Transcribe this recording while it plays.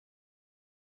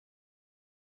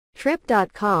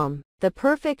Trip.com, the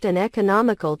perfect and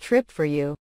economical trip for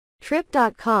you.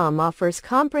 Trip.com offers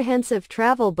comprehensive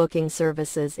travel booking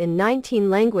services in 19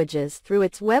 languages through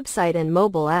its website and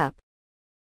mobile app.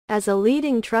 As a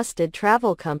leading trusted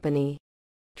travel company,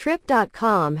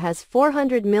 Trip.com has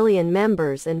 400 million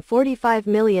members and 45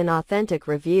 million authentic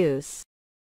reviews.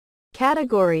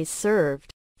 Categories served: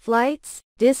 flights,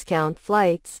 discount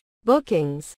flights,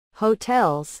 bookings,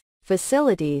 hotels,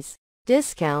 facilities,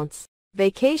 discounts,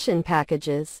 vacation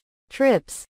packages,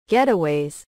 trips,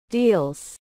 getaways,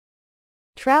 deals.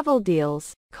 Travel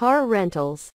deals, car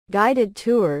rentals, guided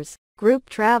tours, group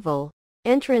travel,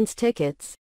 entrance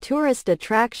tickets, tourist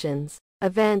attractions,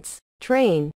 events,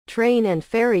 train and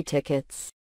ferry tickets.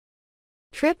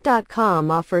 Trip.com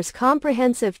offers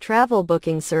comprehensive travel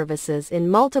booking services in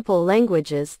multiple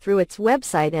languages through its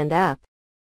website and app.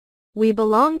 We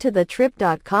belong to the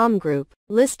Trip.com group,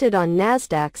 listed on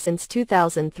NASDAQ since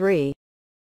 2003.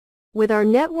 With our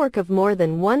network of more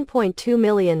than 1.2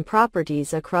 million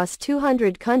properties across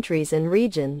 200 countries and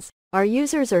regions, our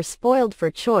users are spoiled for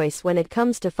choice when it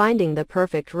comes to finding the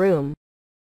perfect room.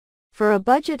 For a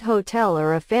budget hotel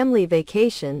or a family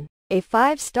vacation, a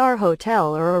 5-star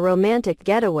hotel or a romantic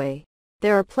getaway,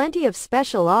 there are plenty of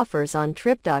special offers on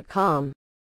Trip.com.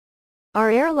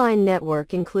 Our airline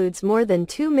network includes more than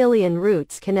 2 million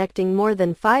routes connecting more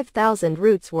than 5,000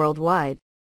 routes worldwide.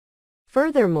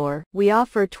 Furthermore, we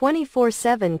offer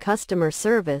 24/7 customer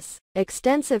service,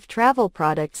 extensive travel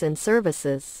products and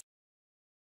services,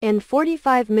 and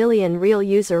 45 million real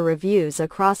user reviews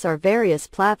across our various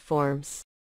platforms.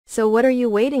 So what are you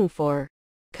waiting for?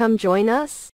 Come join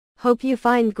us? Hope you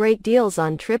find great deals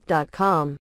on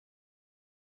Trip.com.